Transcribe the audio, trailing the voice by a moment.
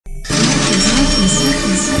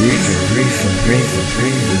Reefer.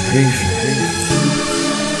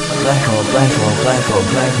 Black hole, black hole, black hole,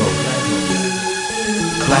 black hole.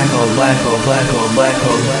 Black hole, black hole, black hole, black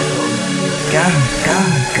hole. Got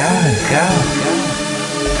it.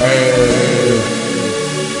 Hey.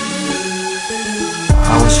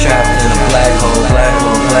 I was trapped in a black hole, black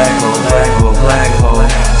hole, black hole, black hole, black hole.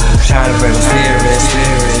 Try to break my spirit.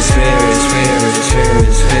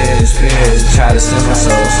 Try to steal my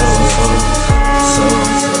soul.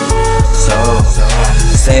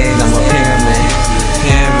 Stayed on my pyramid,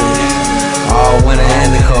 all winter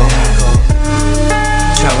and the cold.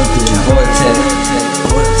 Travel through the vortex.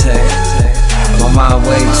 My mind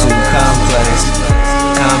way too complex.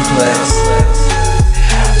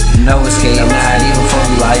 No escape, not even from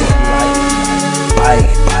light.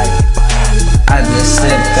 I just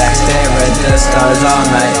sit back, stare at the stars all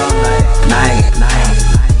night.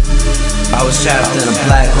 I was trapped in a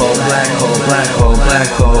black hole.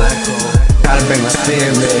 Try to bring my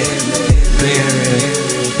spirit.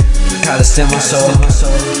 Try to steal my soul.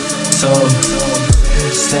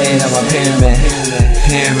 Staying on my pyramid.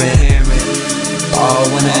 All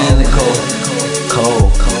winter in the cold.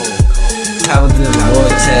 Travel through the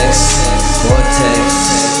vortex.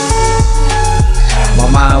 My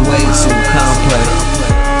mind way too complex.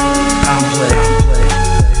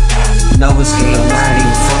 No escape, not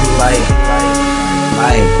even from light.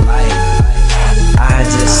 I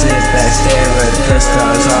just sit back, stare at the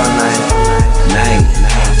stars all night.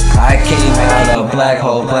 I came out of black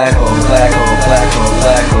hole.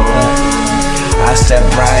 I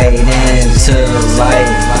stepped right into the light.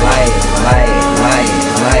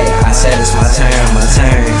 I said it's my turn,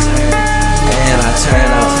 and I turn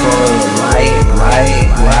up for the light.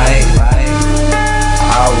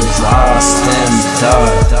 I was lost in the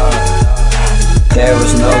dark. There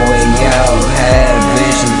was no way out. Had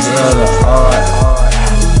visions of the art,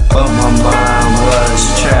 but my mind was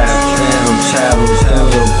trapped and I'm traveling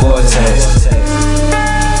through the vortex.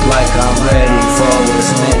 Like I'm ready for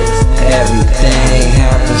what's next. Everything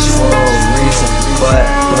happens for a reason, but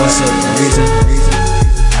what's the reason?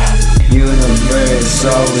 Universe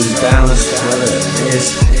always balanced, whether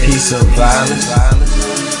it's peace or violence.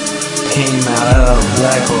 Came out of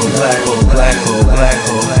black hole.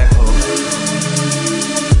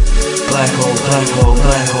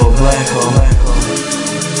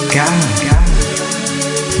 God.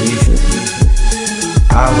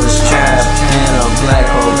 I was trapped in a black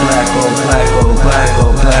hole.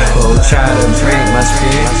 Try to break my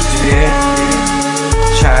spirit.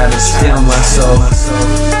 Try to steal my soul.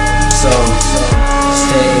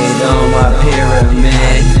 Stayed on my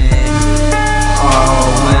pyramid.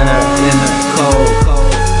 All winter in the cold.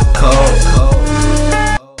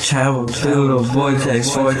 Travel through the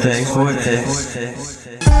vortex. Mind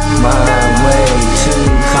way too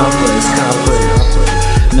complex.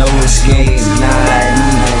 No escape, not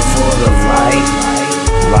even for the light.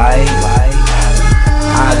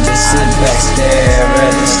 I just sit back, stare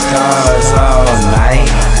at the stars all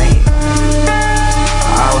night.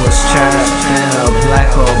 I was trapped in a black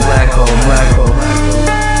hole.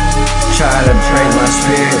 Try to break my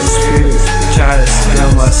spirit. Try to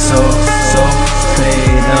steal my soul.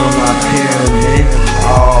 Stayed on my pyramid,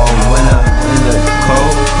 all winter in the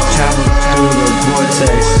cold. Travel through the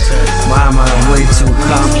vortex. My mind way too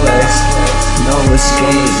complex. No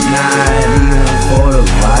escape, not even for the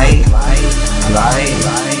light.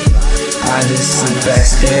 I just sit back,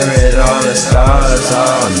 stare at all the stars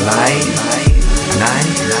all night.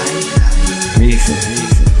 Reefer.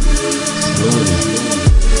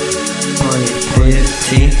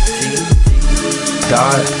 2015.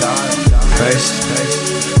 Dark. First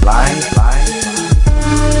light.